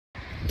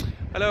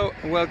Hello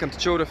and welcome to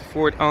Joe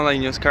Ford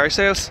Online Used Car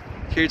Sales.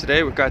 Here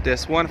today we've got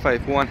this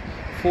 151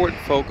 Ford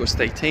Focus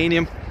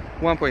Titanium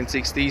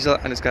 1.6 diesel,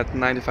 and it's got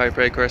 95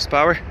 brake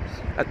horsepower.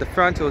 At the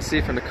front you'll see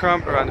from the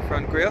chrome around the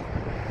front grille.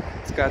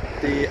 It's got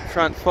the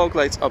front fog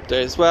lights up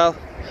there as well.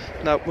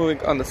 Now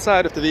moving on the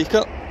side of the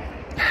vehicle,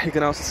 you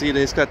can also see that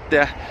it's got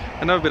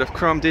another bit of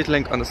chrome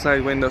detailing on the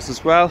side windows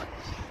as well.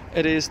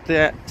 It is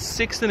the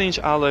 16-inch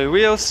alloy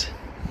wheels.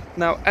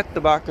 Now at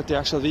the back of the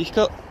actual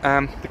vehicle,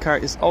 the car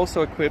is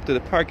also equipped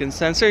with the parking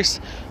sensors,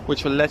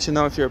 which will let you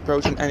know if you're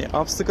approaching any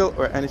obstacle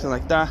or anything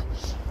like that.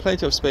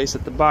 Plenty of space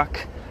at the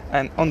back,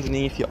 and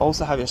underneath you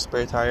also have your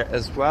spare tire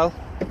as well.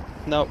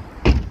 Now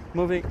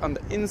moving on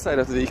the inside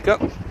of the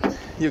vehicle,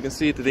 you can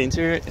see that the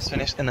interior is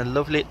finished in a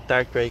lovely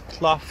dark grey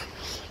cloth.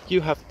 You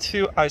have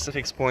two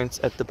ISOFIX points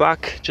at the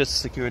back just to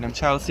secure them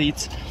child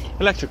seats,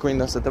 electric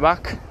windows at the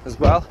back as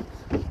well.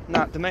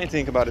 Now the main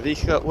thing about the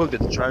vehicle will be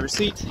the driver's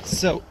seat.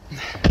 So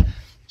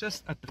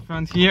just at the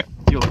front here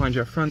you'll find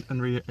your front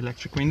and rear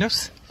electric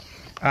windows.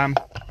 The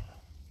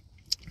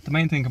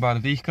main thing about the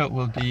vehicle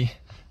will be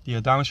the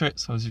odometer.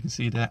 So as you can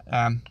see, the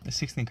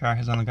 16 car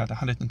has only got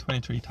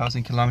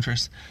 123,000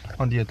 kilometers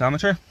on the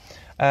odometer.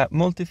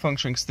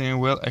 Multifunctioning steering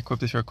wheel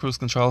equipped with your cruise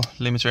control,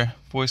 limiter,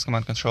 voice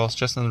command controls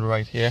just on the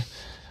right here.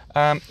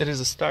 It is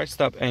a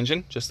start-stop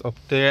engine just up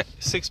there,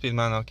 6-speed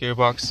manual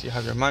gearbox. You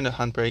have your manual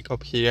handbrake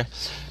up here,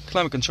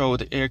 climate control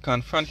with the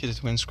aircon, front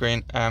heated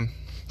windscreen, and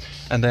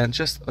then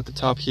just at the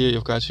top here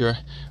you've got your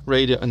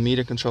radio and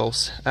meter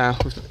controls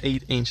with an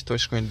 8-inch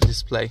touchscreen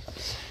display.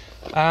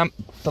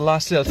 The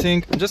last little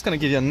thing, I'm just going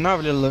to give you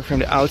another little look from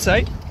the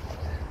outside.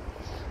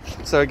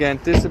 So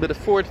again, this is a bit of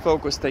Ford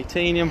Focus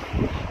Titanium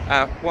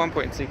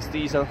 1.6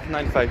 diesel,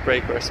 95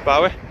 brake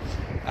horsepower.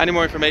 Any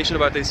more information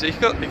about this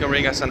vehicle, you can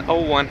ring us on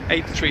 01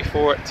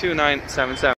 834 2977.